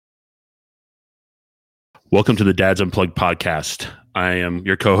Welcome to the Dads Unplugged podcast. I am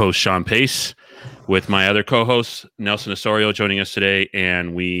your co-host, Sean Pace, with my other co-host, Nelson Osorio, joining us today,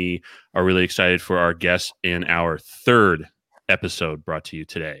 and we are really excited for our guest in our third episode brought to you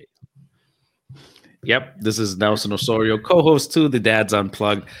today. Yep, this is Nelson Osorio, co-host to the Dads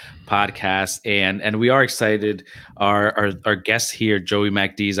Unplugged podcast, and we are excited. Our guest here, Joey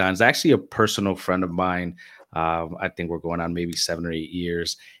MacDizon, is actually a personal friend of mine. I think we're going on maybe 7 or 8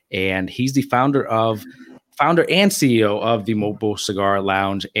 years, and he's the founder and CEO of the Mobile Cigar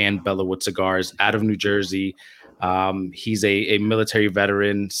Lounge and Bellawood Cigars out of New Jersey. He's a military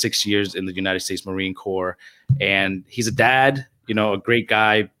veteran, 6 years in the United States Marine Corps, and he's a dad, a great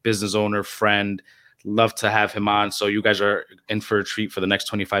guy, business owner, friend. Love to have him on. So you guys are in for a treat for the next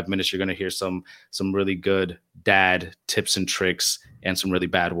 25 minutes. You're going to hear some really good dad tips and tricks and some really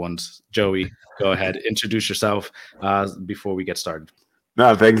bad ones. Joey, go ahead. Introduce yourself before we get started.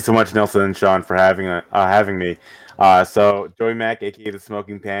 No, thank you so much, Nelson and Sean, for having me. So Joey Mac, aka the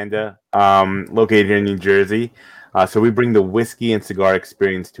Smoking Panda, located here in New Jersey. So we bring the whiskey and cigar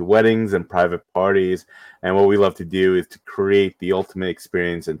experience to weddings and private parties. And what we love to do is to create the ultimate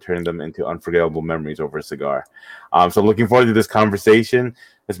experience and turn them into unforgettable memories over a cigar. So I'm looking forward to this conversation,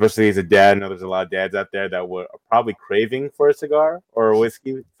 especially as a dad. I know there's a lot of dads out there that are probably craving for a cigar or a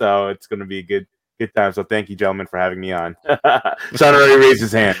whiskey. So it's going to be a good time. So thank you, gentlemen, for having me on. Sean already raised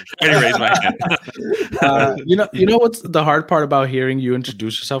his hand. I already raised my hand. You know what's the hard part about hearing you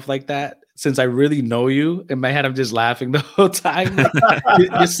introduce yourself like that? Since I really know you, in my head, I'm just laughing the whole time.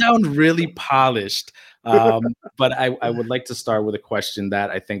 You sound really polished. But I would like to start with a question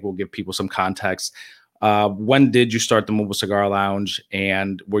that I think will give people some context. When did you start the Mobile Cigar Lounge,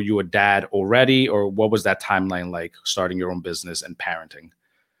 and were you a dad already, or what was that timeline like, starting your own business and parenting?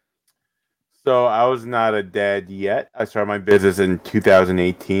 So I was not a dad yet. I started my business in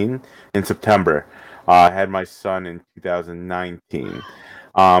 2018 in September. I had my son in 2019.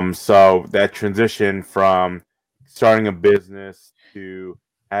 So that transition from starting a business to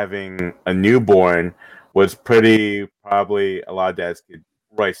having a newborn was probably a lot of dads could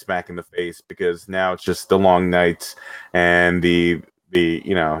right smack in the face, because now it's just the long nights and the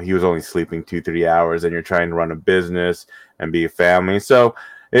he was only sleeping 2-3 hours, and you're trying to run a business and be a family. So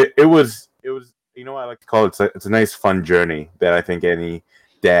it was I like to call it, it's a nice fun journey that I think any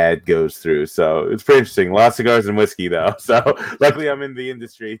dad goes through. So it's pretty interesting. A lot of cigars and whiskey, though. So luckily I'm in the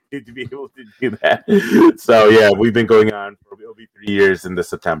industry to be able to do that. So yeah, we've been going on it'll be 3 years in this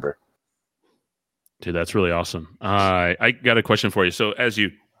September. Dude, that's really awesome. I got a question for you. So as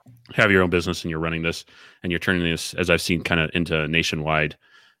you have your own business and you're running this and you're turning this, as I've seen, kind of into a nationwide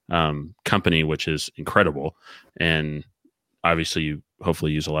company, which is incredible. And obviously you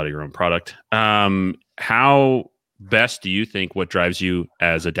hopefully use a lot of your own product. How best do you think what drives you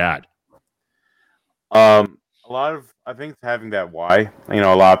as a dad? I think it's having that why. A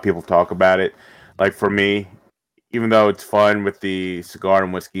lot of people talk about it. Like for me, even though it's fun with the cigar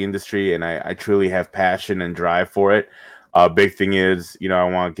and whiskey industry, and I truly have passion and drive for it, a big thing is, I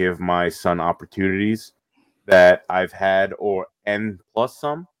want to give my son opportunities that I've had and plus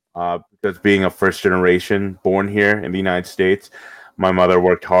some, because being a first generation born here in the United States, my mother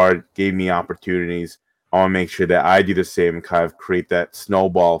worked hard, gave me opportunities. I want to make sure that I do the same and kind of create that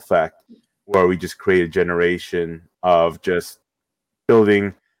snowball effect where we just create a generation of just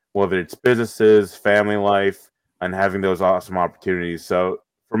building, whether it's businesses, family life, and having those awesome opportunities. So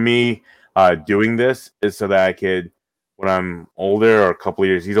for me, doing this is so that I could, when I'm older or a couple of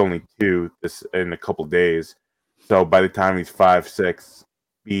years, he's only 2 in a couple of days. So by the time he's 5, 6,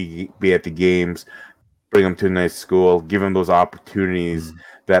 be at the games, bring him to a nice school, give him those opportunities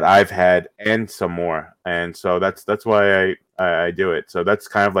that I've had and some more. And so that's why I do it. So that's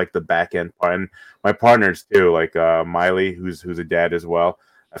kind of like the back end part. And my partners too, like Miley, who's a dad as well,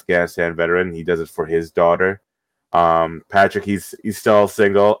 Afghanistan veteran. He does it for his daughter. Patrick, he's still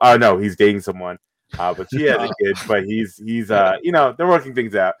single. Oh no, he's dating someone. But she has a kid, but he's they're working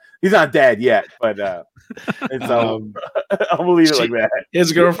things out. He's not dad yet, but and so I'll leave it like that.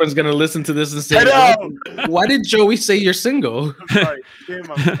 His girlfriend's gonna listen to this and say, "Why did Joey say you're single?" I'm sorry,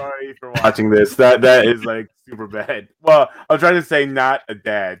 Tim. I'm sorry for watching this. That is like super bad. Well, I'm trying to say not a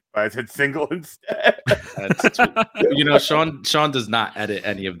dad, but I said single instead. Sean does not edit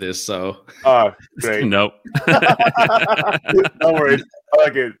any of this, so great. Nope. No worries. I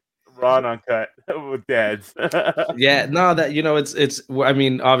like it. Raw and uncut with dads. Yeah, no, that it's. I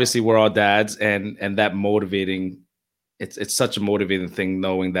mean, obviously we're all dads, and that motivating. It's such a motivating thing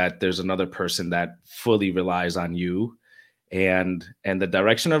knowing that there's another person that fully relies on you, and the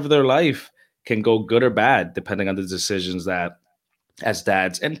direction of their life can go good or bad depending on the decisions that as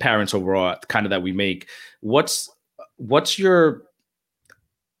dads and parents overall, kind of that we make. What's your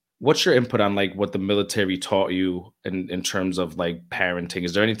input on like what the military taught you in terms of like parenting?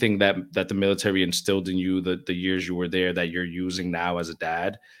 Is there anything that the military instilled in you the years you were there that you're using now as a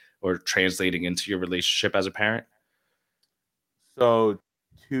dad or translating into your relationship as a parent? So,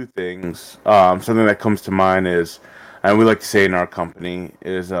 two things. Something that comes to mind is, and we like to say in our company,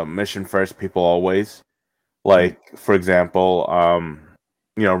 is mission first, people always. Like, for example,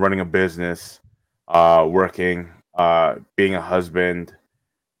 running a business, working, being a husband.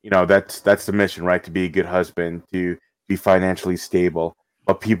 That's the mission, right? To be a good husband, to be financially stable.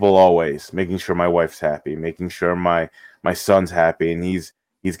 But people always making sure my wife's happy, making sure my son's happy, and he's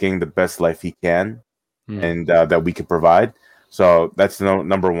getting the best life he can, and that we can provide. So that's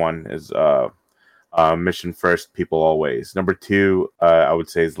number one is mission first, people always. Number two, I would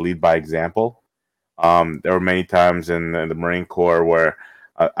say, is lead by example. There were many times in the Marine Corps where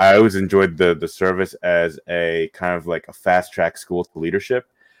I always enjoyed the service as a kind of like a fast track school to leadership,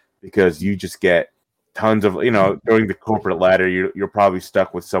 because you just get tons of, during the corporate ladder, you're probably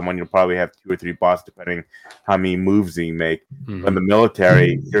stuck with someone. You'll probably have 2 or 3 bosses, depending how many moves you make. In the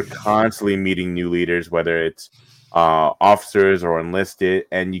military, you're constantly meeting new leaders, whether it's officers or enlisted,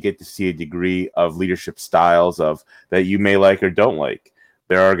 and you get to see a degree of leadership styles of that you may like or don't like.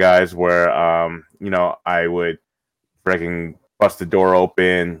 There are guys where I would freaking bust the door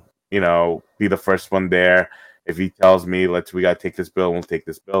open, be the first one there. If he tells me we gotta take this building, we'll take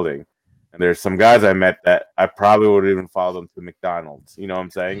this building. And there's some guys I met that I probably would even follow them to McDonald's. You know what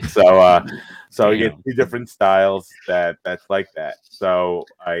I'm saying? So you get 2 different styles that's like that. So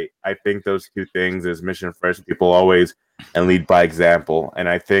I think those 2 things is mission first, people always, and lead by example. And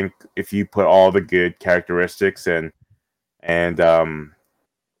I think if you put all the good characteristics and kind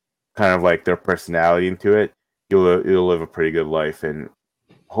of like their personality into it, you'll live a pretty good life and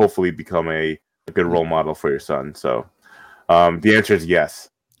hopefully become a good role model for your son. So the answer is yes.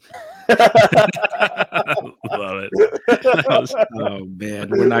 Love it. Oh man,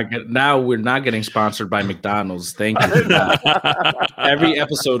 we're not getting sponsored by McDonald's. Thank you for that. Every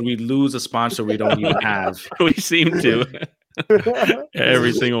episode we lose a sponsor we don't even have. We seem to.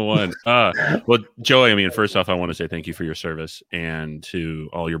 Every single one. Well, Joey, I mean, first off, I want to say thank you for your service, and to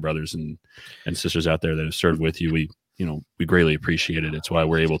all your brothers and sisters out there that have served with you. We greatly appreciate it. It's why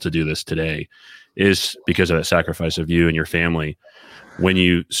we're able to do this today, is because of that sacrifice of you and your family when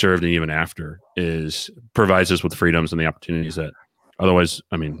you served, and even after, provides us with freedoms and the opportunities that otherwise,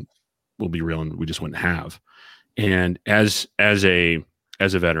 I mean, we'll be real, and we just wouldn't have. And as a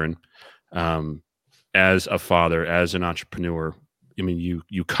veteran, as a father, as an entrepreneur, I mean,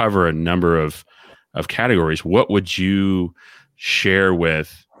 you cover a number of categories. What would you share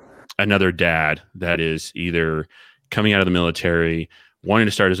with another dad that is either coming out of the military, wanting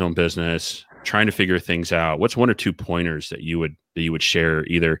to start his own business, trying to figure things out? What's 1 or 2 pointers that you would share,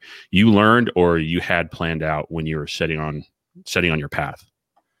 either you learned or you had planned out when you were setting on your path?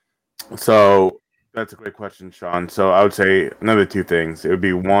 So that's a great question, Sean. So I would say another 2 things. It would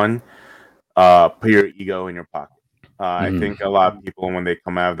be 1, put your ego in your pocket. I think a lot of people, when they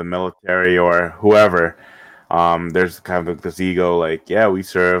come out of the military or whoever, there's kind of this ego, like, yeah, we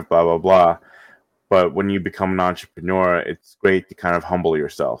serve, blah, blah, blah. But when you become an entrepreneur, it's great to kind of humble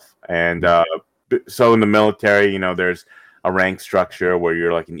yourself. And so in the military, there's a rank structure where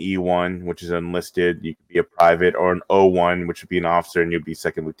you're like an E1, which is enlisted. You could be a private, or an O1, which would be an officer, and you'd be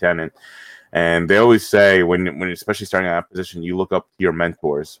second lieutenant. And they always say when especially starting out that position, you look up to your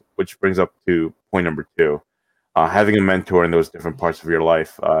mentors, which brings up to point number 2, having a mentor in those different parts of your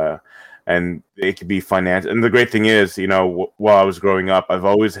life. And it could be financial. And the great thing is, while I was growing up, I've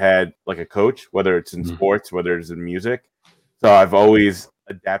always had like a coach, whether it's in sports, whether it's in music. So I've always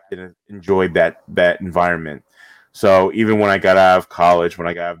adapted and enjoyed that environment. So even when I got out of college, when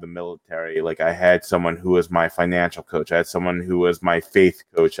I got out of the military, like, I had someone who was my financial coach. I had someone who was my faith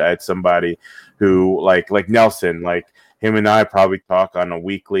coach. I had somebody who like Nelson, like him and I probably talk on a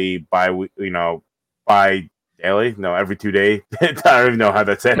weekly, every 2 days. I don't even know how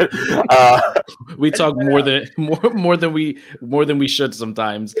that's said. We talk more than we should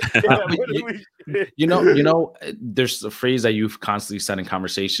sometimes. There's a phrase that you've constantly said in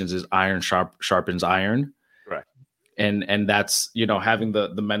conversations is iron sharpens iron. Right. And that's, having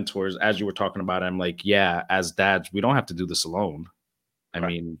the mentors, as you were talking about. I'm like, yeah, as dads, we don't have to do this alone. I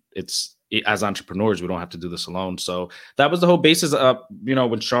mean, as entrepreneurs, we don't have to do this alone. So that was the whole basis of,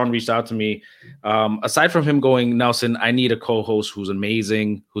 when Sean reached out to me, aside from him going, Nelson, I need a co-host who's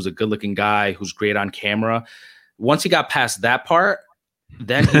amazing, who's a good looking guy, who's great on camera. Once he got past that part,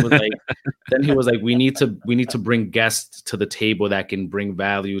 then he was like, we need to bring guests to the table that can bring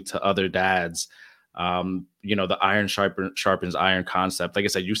value to other dads. The iron sharpens iron concept. Like I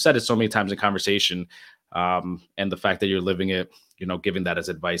said, you said it so many times in conversation, and the fact that you're living it, giving that as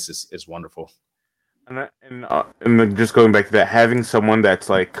advice is wonderful. And then just going back to that, having someone that's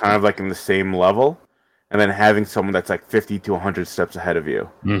like kind of like in the same level, and then having someone that's like 50 to 100 steps ahead of you.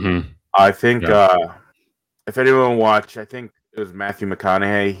 Mm-hmm. I think if anyone watched, I think it was Matthew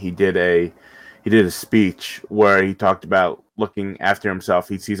McConaughey. He did a speech where he talked about looking after himself.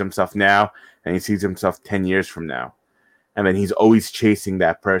 He sees himself now, and he sees himself 10 years from now, and then he's always chasing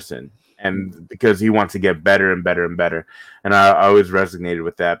that person, and because he wants to get better and better and better. And I always resonated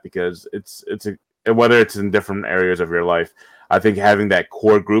with that because it's whether it's in different areas of your life. I think having that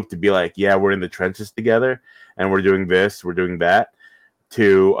core group to be like, yeah, we're in the trenches together, and we're doing this, we're doing that.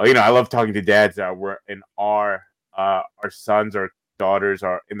 I love talking to dads that were in our sons or daughters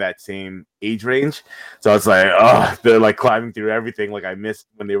are in that same age range. So it's like, they're like climbing through everything. Like I missed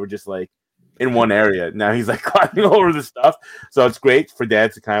when they were just like in one area. Now he's like climbing over the stuff. So it's great for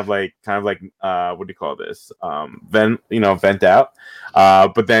dads to kind of like what do you call this? Vent out.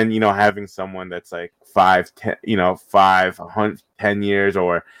 But then, having someone that's like 10 years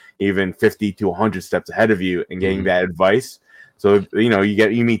or even 50 to 100 steps ahead of you and getting that advice. So,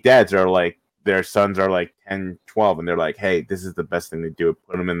 you meet dads that are like, their sons are like 10, 12, and they're like, hey, this is the best thing to do.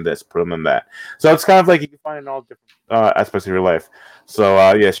 Put them in this, put them in that. So it's kind of like you can find in all different aspects of your life. So,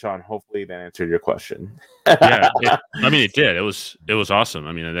 Sean, hopefully that answered your question. It did. It was awesome.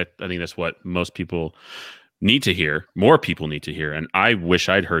 I mean, I think that's what most people need to hear. More people need to hear. And I wish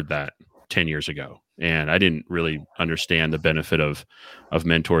I'd heard that 10 years ago. And I didn't really understand the benefit of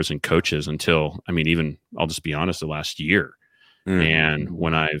mentors and coaches until, even I'll just be honest, the last year. And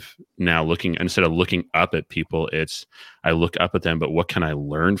when I've now instead of looking up at people, I look up at them, but what can I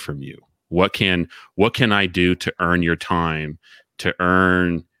learn from you? What can I do to earn your time, to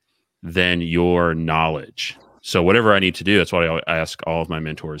earn then your knowledge? So whatever I need to do, that's what I ask all of my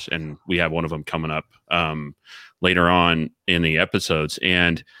mentors. And we have one of them coming up later on in the episodes.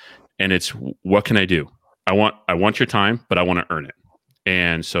 And it's, what can I do? I want your time, but I want to earn it.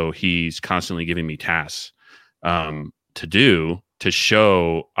 And so he's constantly giving me tasks to do to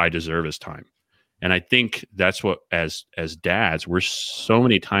show I deserve his time. And I think that's what, as dads, we're so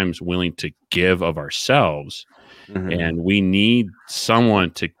many times willing to give of ourselves, and we need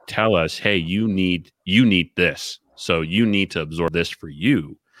someone to tell us, hey, you need this. So you need to absorb this for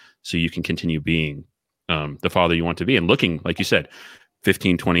you so you can continue being the father you want to be, and looking, like you said,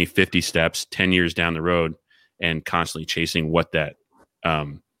 15, 20, 50 steps, 10 years down the road, and constantly chasing what that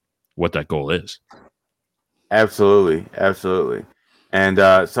goal is. Absolutely. And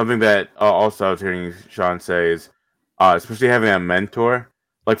something that also I was hearing Sean say is, especially having a mentor.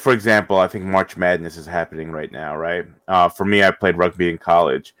 Like, for example, I think March Madness is happening right now, right? For me, I played rugby in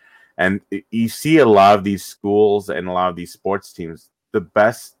college. And you see a lot of these schools and a lot of these sports teams, the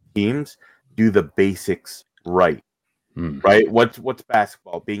best teams do the basics right. Right? What's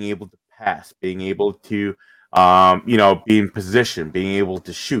basketball? Being able to pass, being able to, be in position, being able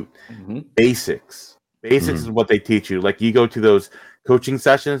to shoot. Basics. Basics is what they teach you. Like, you go to those coaching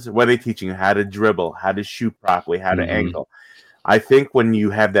sessions, what are they teaching you? How to dribble, how to shoot properly, how to angle. I think when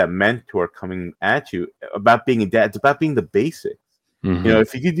you have that mentor coming at you about being a dad, it's about being the basics.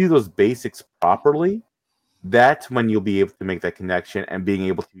 If you could do those basics properly, that's when you'll be able to make that connection and being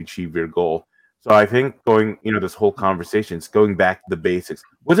able to achieve your goal. So I think this whole conversation is going back to the basics.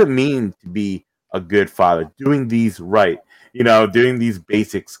 What does it mean to be a good father? Doing these right, doing these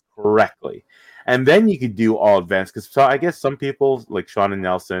basics correctly. And then you could do all advanced. Because I guess some people, like Sean and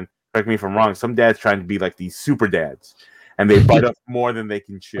Nelson, correct me if I'm wrong, some dads trying to be like these super dads, and they bite off more than they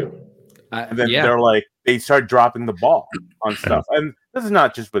can chew. And then they're like, they start dropping the ball on stuff. And this is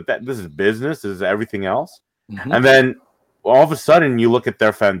not just with that. This is business. This is everything else. And then all of a sudden, you look at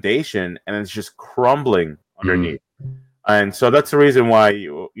their foundation, and it's just crumbling underneath. And so that's the reason why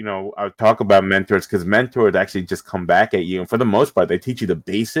I talk about mentors, because mentors actually just come back at you, and for the most part, they teach you the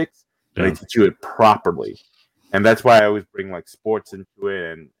basics. And they teach you it properly. And that's why I always bring like sports into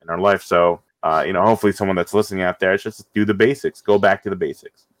it and in our life. So, hopefully someone that's listening out there, it's just do the basics, go back to the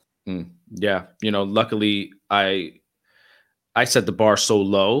basics. Yeah. Luckily I set the bar so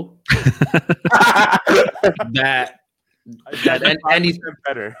low that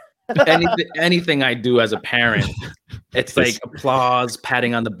anything I do as a parent, it's like applause,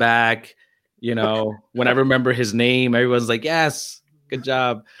 patting on the back. When I remember his name, everyone's like, yes, good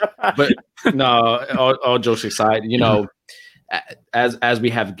job. But no, all jokes aside, as we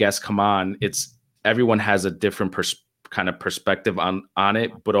have guests come on, it's everyone has a different kind of perspective on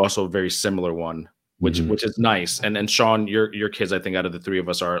it, but also a very similar one, which is nice. And Sean, your kids, I think out of the three of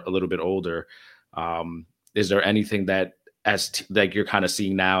us are a little bit older. Is there anything that like you're kind of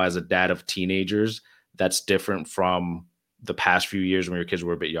seeing now as a dad of teenagers that's different from the past few years when your kids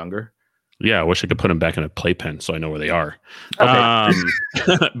were a bit younger? Yeah, I wish I could put them back in a playpen so I know where they are. Okay.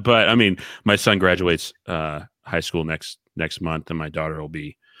 But I mean, my son graduates high school next month, and my daughter will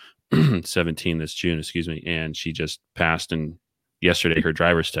be 17 this June, excuse me, and she just passed yesterday her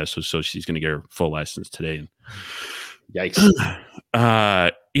driver's test, so she's going to get her full license today. Yikes!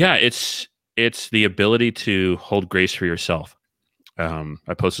 Yeah, it's the ability to hold grace for yourself.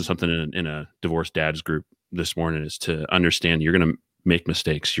 I posted something in a divorced dads group this morning, is to understand you're going to make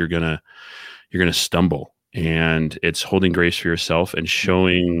mistakes, you're going to stumble, and it's holding grace for yourself and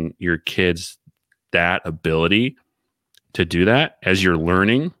showing your kids that ability to do that as you're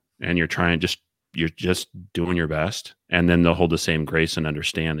learning, and you're just doing your best, and then they'll hold the same grace and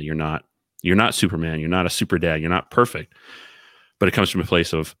understand that you're not Superman, you're not a super dad, you're not perfect, but it comes from a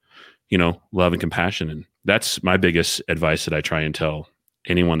place of, love and compassion. And that's my biggest advice that I try and tell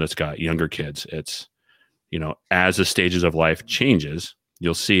anyone that's got younger kids. It's, as the stages of life changes,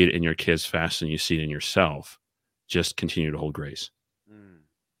 you'll see it in your kids faster than you see it in yourself. Just continue to hold grace.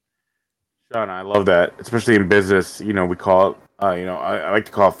 Sean, I love that, especially in business. We call it, I like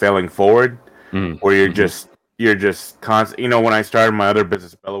to call it failing forward, where you're just constant. When I started my other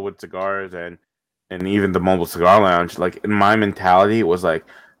business, Bellawood Cigars, and even the Mobile Cigar Lounge, like in my mentality, it was like,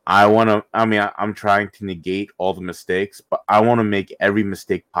 I'm trying to negate all the mistakes, but I want to make every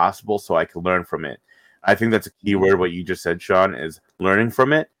mistake possible so I can learn from it. I think that's a key word, what you just said, Sean, is learning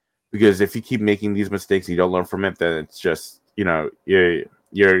from it. Because if you keep making these mistakes, you don't learn from it, then it's just, you're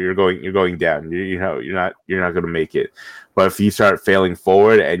going down. You're not going to make it. But if you start failing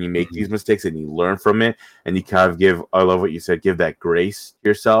forward and you make these mistakes and you learn from it, and you kind of I love what you said, give that grace to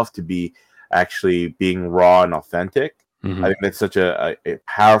yourself to be actually being raw and authentic. I think that's such a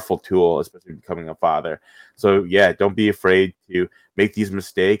powerful tool, especially becoming a father. So yeah, don't be afraid to make these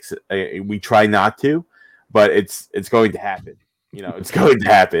mistakes. We try not to, but it's going to happen. It's going to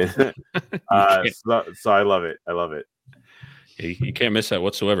happen. So I love it. I love it. You can't miss that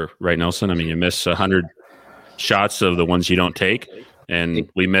whatsoever, right, Nelson? I mean, you miss 100 shots of the ones you don't take, and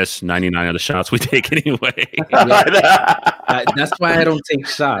we miss 99 of the shots we take anyway. That's why I don't take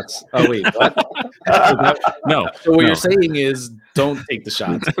shots. Oh wait, what? No. So what you're saying is don't take the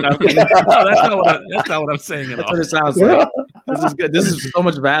shots. No, that's not what I'm saying at all. That's what it sounds like. This is good. This is so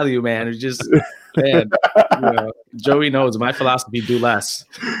much value, man. It's just, man. Joey knows my philosophy: do less.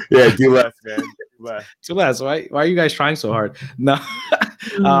 Yeah, do less, man. Do less. Why are you guys trying so hard? No.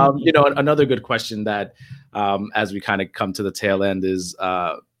 Another good question that, as we kind of come to the tail end, is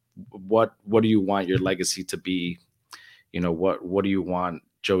what do you want your legacy to be? What do you want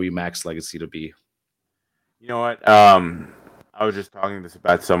Joey Mac's legacy to be? You know what? I was just talking this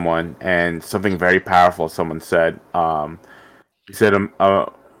about someone, and something very powerful someone said. He said,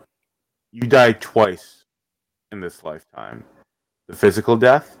 you die twice in this lifetime. The physical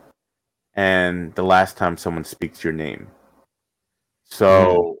death and the last time someone speaks your name.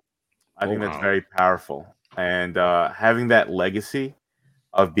 So I think that's very powerful. And having that legacy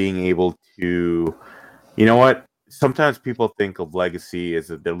of being able to, sometimes people think of legacy as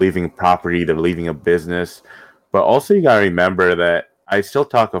that they're leaving property, they're leaving a business. But also you got to remember that I still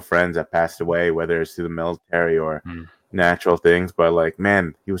talk of friends that passed away, whether it's through the military or natural things. But like,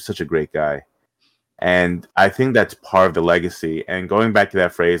 man, he was such a great guy. And I think that's part of the legacy. And going back to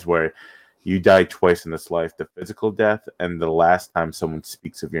that phrase where you die twice in this life, the physical death and the last time someone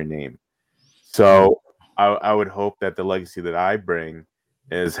speaks of your name. So I would hope that the legacy that I bring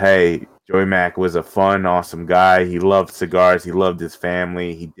is, hey, Joey Mac was a fun, awesome guy. He loved cigars. He loved his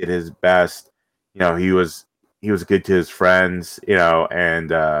family. He did his best. He was good to his friends, and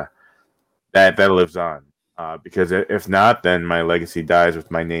that lives on. Because if not, then my legacy dies with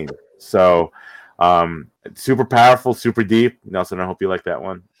my name. So super powerful, super deep. Nelson, I hope you like that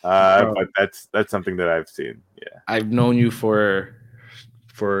one. But that's something that I've seen. Yeah. I've known you for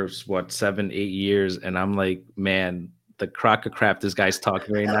what, 7-8 years, and I'm like, man, the crock of crap this guy's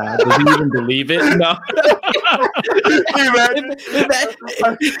talking right now. Does he even believe it? No. I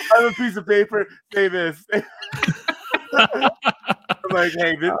have a piece of paper. Say this. I'm like,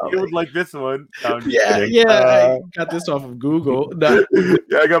 hey, you would like this one. No, I got this off of Google. No.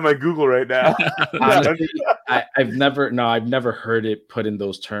 Yeah, I got my Google right now. Honestly, I've never heard it put in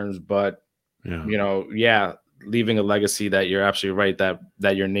those terms, but leaving a legacy that you're absolutely right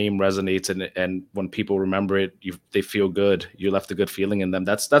that your name resonates, and when people remember it, they feel good. You left a good feeling in them.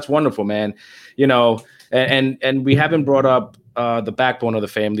 That's wonderful, man. You know, and we haven't brought up the backbone of the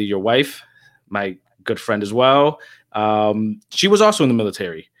family, your wife, my good friend as well. She was also in the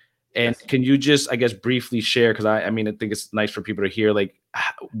military. And Yes. can you just, I guess, briefly share? Because I mean, I think it's nice for people to hear. Like,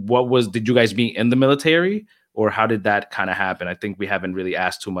 did you guys meet in the military, or how did that kind of happen? I think we haven't really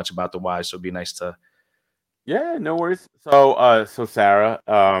asked too much about the why, so it'd be nice to. Yeah, no worries. So Sarah,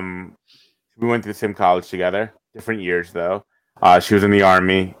 we went to the same college together, different years though. She was in the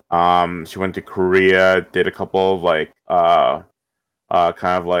army. She went to Korea, did a couple of like kind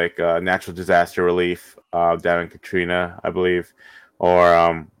of like natural disaster relief down in Katrina, I believe,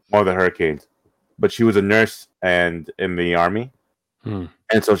 or one of the hurricanes. But she was a nurse and in the army, Hmm.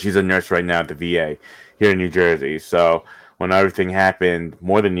 and so she's a nurse right now at the VA here in New Jersey. So when everything happened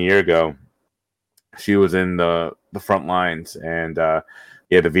more than a year ago, she was in the front lines, and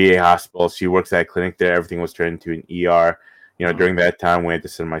yeah, the VA hospital. She works at a clinic there. Everything was turned into an ER. You know, during that time, we had to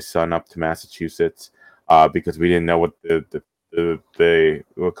send my son up to Massachusetts because we didn't know what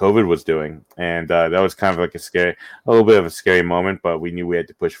what COVID was doing, and that was kind of like a little bit of a scary moment. But we knew we had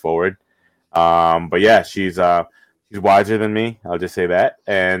to push forward. But yeah, she's wiser than me. I'll just say that,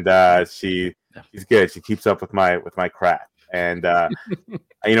 and she's good. She keeps up with my crap, and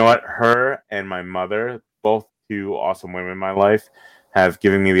you know what? Her and my mother, both two awesome women in my life, have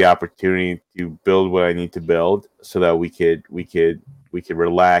given me the opportunity to build what I need to build, so that we could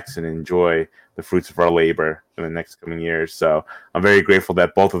relax and enjoy the fruits of our labor in the next coming years. So I'm very grateful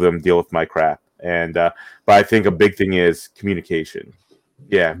that both of them deal with my crap. And but I think a big thing is communication.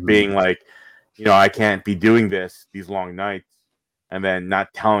 Yeah, being like, I can't be doing these long nights and then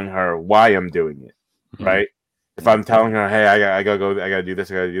not telling her why I'm doing it, right? If I'm telling her, hey, I gotta go, I gotta do this,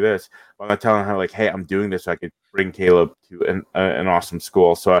 I gotta do this, I'm not telling her like, hey, I'm doing this so I could bring Caleb to an awesome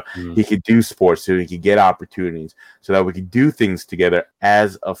school, so he could do sports, so he could get opportunities, so that we could do things together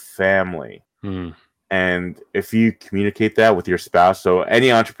as a family. And if you communicate that with your spouse, so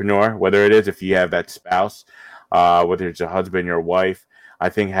any entrepreneur, whether it is if you have that spouse, whether it's a husband or wife, I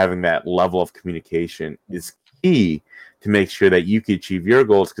think having that level of communication is key to make sure that you can achieve your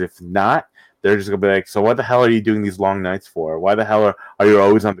goals. Because if not, they're just gonna be like, so what the hell are you doing these long nights for? Why the hell are you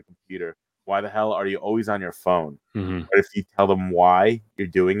always on the computer? Why the hell are you always on your phone? But if you tell them why you're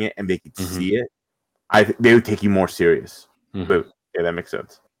doing it and they can see it, they would take you more serious. But, yeah, that makes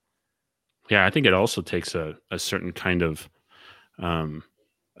sense. Yeah, I think it also takes a certain kind of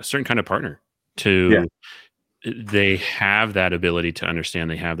partner to. They have that ability to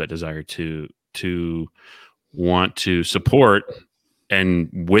understand. They have that desire to want to support, and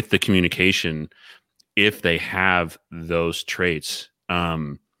with the communication, if they have those traits,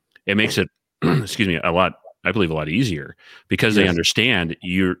 it makes it excuse me, I believe a lot easier, because they understand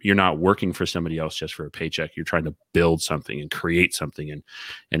you're not working for somebody else just for a paycheck. You're trying to build something and create something, and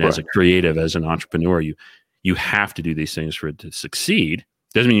as a creative, as an entrepreneur, you have to do these things for it to succeed.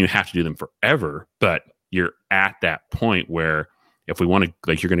 Doesn't mean you have to do them forever, but you're at that point where if we want to,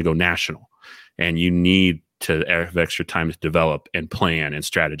 like, you're going to go national, and you need to have extra time to develop and plan and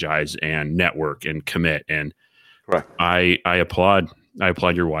strategize and network and commit. And I applaud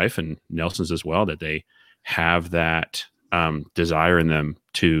your wife and Nelson's as well, that they have that desire in them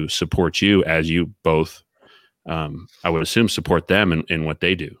to support you as you both, I would assume, support them in what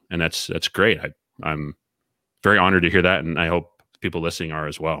they do. And that's great. I'm very honored to hear that. And I hope people listening are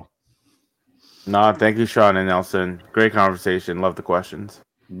as well. No, thank you, Sean and Nelson. Great conversation. Love the questions.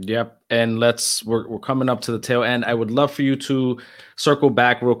 Yep. And we're coming up to the tail end. I would love for you to circle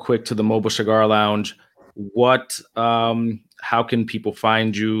back real quick to the Mobile Cigar Lounge. How can people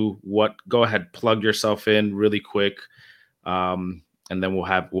find you? Go ahead, plug yourself in really quick. And then we'll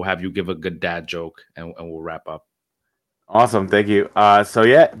have you give a good dad joke, and we'll wrap up. Awesome. Thank you. So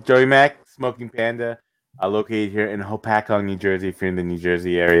yeah, Joey Mac, Smoking Panda, located here in Hopatcong, New Jersey, if you're in the New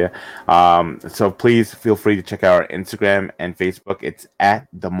Jersey area. So please feel free to check out our Instagram and Facebook. It's at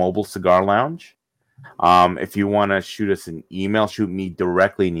the Mobile Cigar Lounge. If you want to shoot us an email, shoot me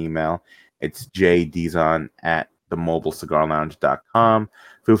directly an email. It's jdzon@themobilecigarlounge.com.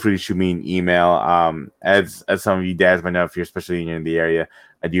 Feel free to shoot me an email. As some of you dads might know, if you're especially in the area,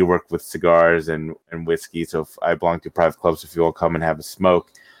 I do work with cigars and whiskey. So if I belong to private clubs, if you all come and have a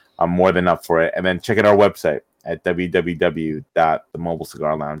smoke, I'm more than up for it. And then check out our website at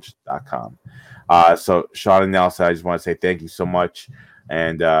www.themobilecigarlounge.com. So Sean and Nelson, I just want to say thank you so much.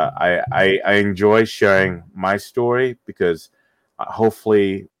 And I enjoy sharing my story, because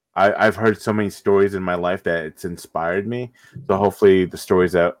hopefully I've heard so many stories in my life that it's inspired me. So hopefully the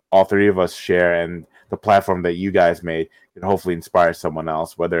stories that all three of us share and the platform that you guys made can hopefully inspire someone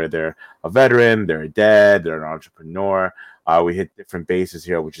else, whether they're a veteran, they're a dad, they're an entrepreneur. We hit different bases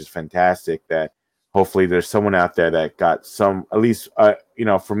here, which is fantastic. That hopefully there's someone out there that got some, at least,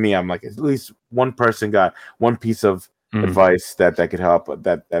 for me, I'm like, at least one person got one piece of advice that could help.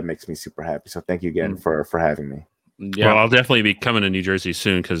 That makes me super happy. So thank you again for having me. Yeah. Well, I'll definitely be coming to New Jersey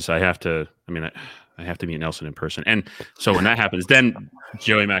soon because I have to meet Nelson in person. And so when that happens, then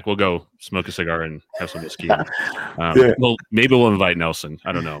Joey Mac will go smoke a cigar and have some whiskey. Well, maybe we'll invite Nelson.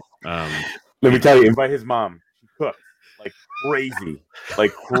 I don't know. Let me tell you, invite his mom. She cooks like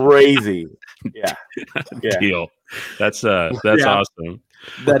crazy. Yeah. Deal. That's awesome.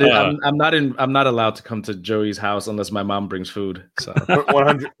 That is, I'm not allowed to come to Joey's house unless my mom brings food. So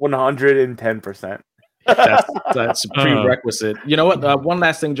 110%. That's a prerequisite. You know what? One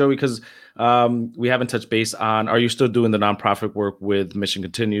last thing, Joey, because we haven't touched base on. Are you still doing the nonprofit work with Mission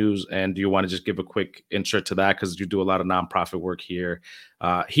Continues? And do you want to just give a quick intro to that? Because you do a lot of nonprofit work here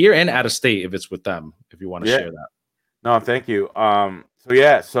and out of state if it's with them. If you want to share that. No, thank you.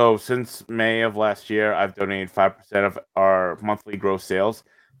 So since May of last year, I've donated 5% of our monthly gross sales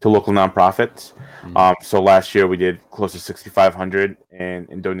to local nonprofits. So last year we did close to 6,500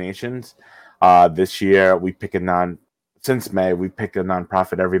 in donations. This year since May, we pick a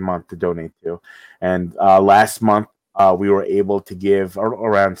nonprofit every month to donate to. And last month, we were able to give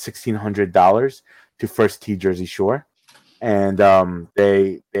around $1,600 to First Tee Jersey Shore. And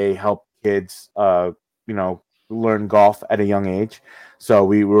they help kids, learn golf at a young age. So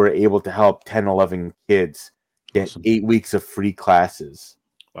we were able to help 10, 11 kids get 8 weeks of free classes.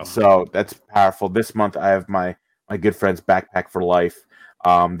 Wow. So that's powerful. This month, I have my good friends Backpack for Life,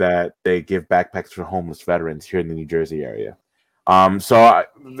 that they give backpacks for homeless veterans here in the New Jersey area.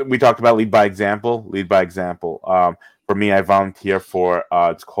 We talked about Lead by Example. For me, I volunteer for,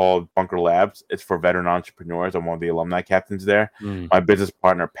 it's called Bunker Labs. It's for veteran entrepreneurs. I'm one of the alumni captains there. My business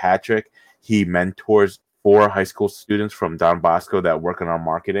partner, Patrick, he mentors 4 high school students from Don Bosco that work on our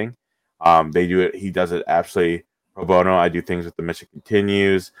marketing. They do it. He does it absolutely pro bono. I do things with the Mission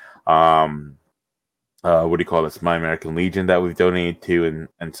Continues. What do you call this? My American Legion that we've donated to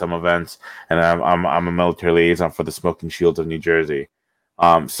in some events, and I'm a military liaison for the Smoking Shields of New Jersey.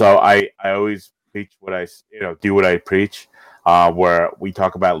 So I always preach what I do what I preach. Where we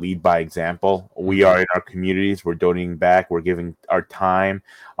talk about lead by example. We are in our communities. We're donating back. We're giving our time,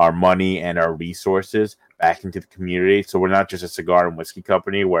 our money, and our resources back into the community. So we're not just a cigar and whiskey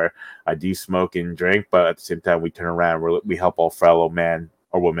company where I do smoke and drink, but at the same time we turn around. We help all fellow men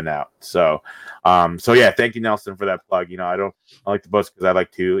or women out. So yeah, thank you, Nelson, for that plug. I like to boast because I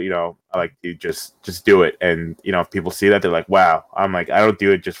like to just do it. And if people see that, they're like, wow. I'm like, I don't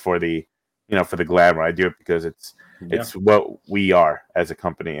do it just for the for the glamour. I do it because it's what we are as a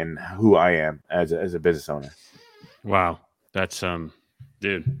company and who I am as a business owner. Wow. That's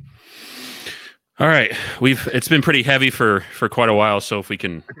dude. All right. It's been pretty heavy for quite a while. So if we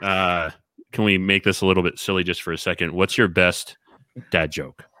can we make this a little bit silly just for a second? What's your best dad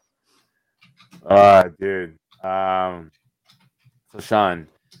joke? Dude. So Sean,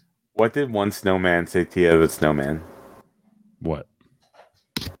 what did one snowman say to the other snowman? What?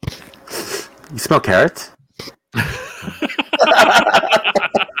 You smell carrots?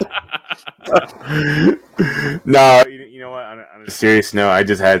 No, you know what? On a serious note, I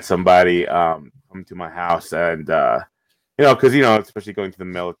just had somebody come to my house, and because especially going to the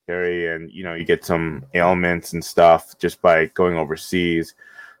military, and you get some ailments and stuff just by going overseas.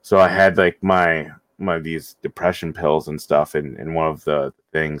 So I had like my these depression pills and stuff in one of the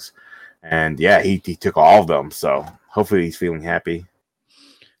things, and yeah, he took all of them. So hopefully he's feeling happy.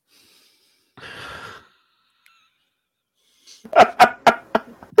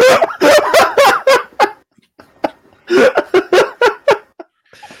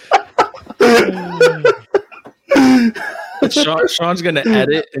 Sean's gonna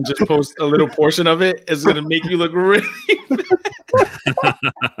edit and just post a little portion of it. It's gonna make you look really bad.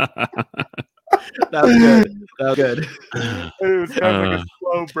 That was good. It was kind of like a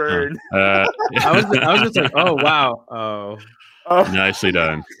slow burn. I was just like, oh wow, Nicely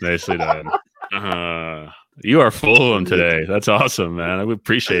done. You are full of them today. That's awesome, man. I would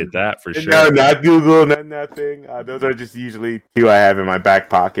appreciate that for sure. No, not Google, not nothing. Those are just usually 2 I have in my back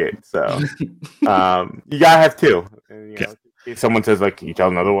pocket. So you gotta have 2. And, if someone says like, "Can you tell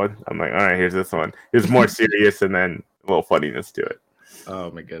another one?" I'm like, "All right, here's this one." It's more serious and then a little funniness to it. Oh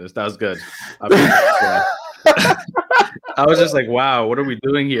my goodness, that was good. I was just like, wow, what are we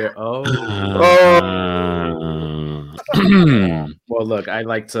doing here? Oh. Well, look, I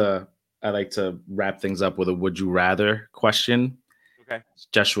like to wrap things up with a would you rather question. Okay.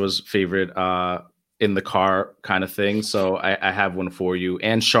 Joshua's favorite in the car kind of thing. So I have one for you.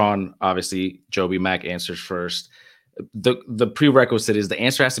 And Sean, obviously, Joby Mac answers first. The prerequisite is the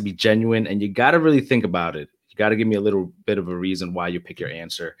answer has to be genuine, and you got to really think about it. You got to give me a little bit of a reason why you pick your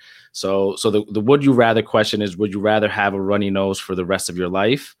answer. So the would you rather question is, would you rather have a runny nose for the rest of your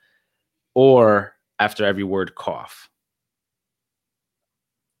life, or after every word cough?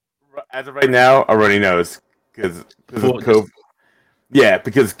 As of right now, a runny nose because of COVID. Yeah,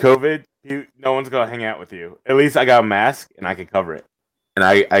 because COVID, no one's gonna hang out with you. At least I got a mask and I can cover it, and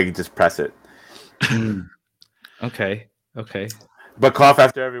I can just press it. Okay. But cough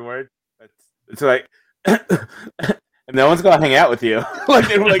after every word. It's like, and no one's gonna hang out with you. like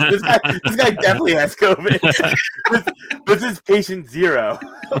this guy definitely has COVID. this is patient 0.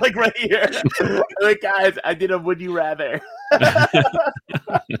 Like right here. Like, guys, I did a would you rather.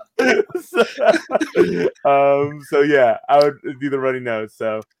 So yeah, I would do the runny nose.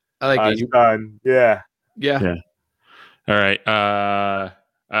 So I like it. Done. Yeah. All right.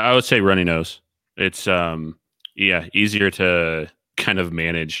 I would say runny nose. It's easier to kind of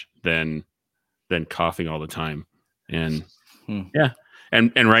manage than coughing all the time. And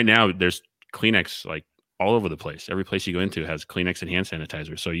and right now there's Kleenex like all over the place. Every place you go into has Kleenex and hand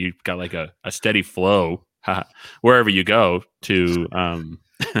sanitizer. So you've got like a steady flow wherever you go to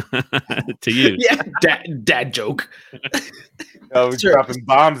to use. Yeah, dad joke. Oh, we're dropping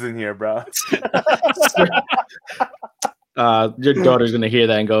bombs in here, bro. Your daughter's gonna hear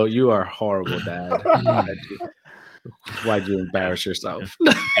that and go, "You are horrible, Dad. Why'd you embarrass yourself?"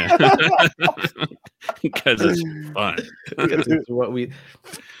 Because it's fun. It's what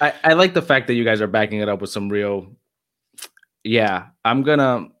I like the fact that you guys are backing it up with some real. Yeah, I'm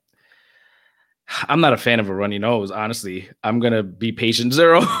not a fan of a runny nose, honestly. I'm gonna be patient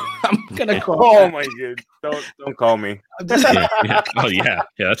 0. I'm gonna call. Oh my god! Don't call me. Oh yeah,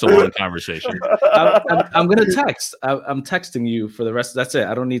 that's a long conversation. I'm gonna text. I'm texting you for the rest. That's it.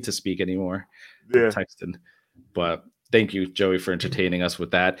 I don't need to speak anymore. Yeah. I'm texting. But thank you, Joey, for entertaining us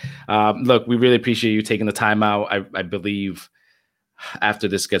with that. Look, we really appreciate you taking the time out. I believe after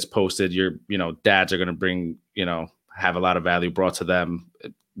this gets posted, your dads are gonna bring have a lot of value brought to them.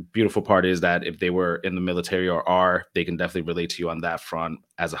 Beautiful part is that if they were in the military or are, they can definitely relate to you on that front.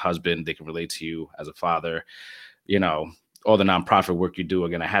 As a husband, they can relate to you as a father. All the nonprofit work you do.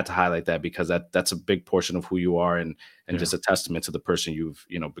 Again, I had to highlight that because that's a big portion of who you are and just a testament to the person you've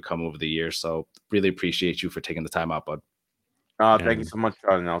become over the years. So really appreciate you for taking the time out, bud. Thank you so much,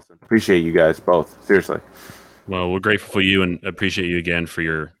 Charlie Nelson. Appreciate you guys both. Seriously. Well, we're grateful for you and appreciate you again for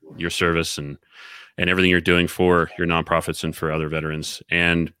your service and everything you're doing for your nonprofits and for other veterans,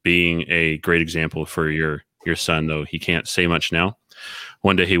 and being a great example for your son, though he can't say much now.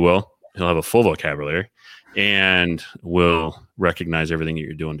 One day he will. He'll have a full vocabulary and will recognize everything that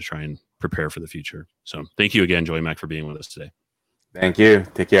you're doing to try and prepare for the future. So thank you again, Joey Mac, for being with us today. Thank you.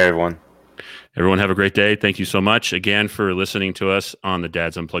 Take care, everyone. Everyone have a great day. Thank you so much again for listening to us on the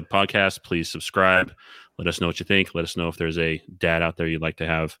Dads Unplugged podcast. Please subscribe. Let us know what you think. Let us know if there's a dad out there you'd like to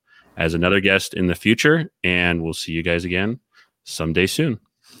have as another guest in the future, and we'll see you guys again someday soon.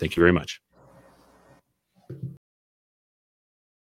 Thank you very much.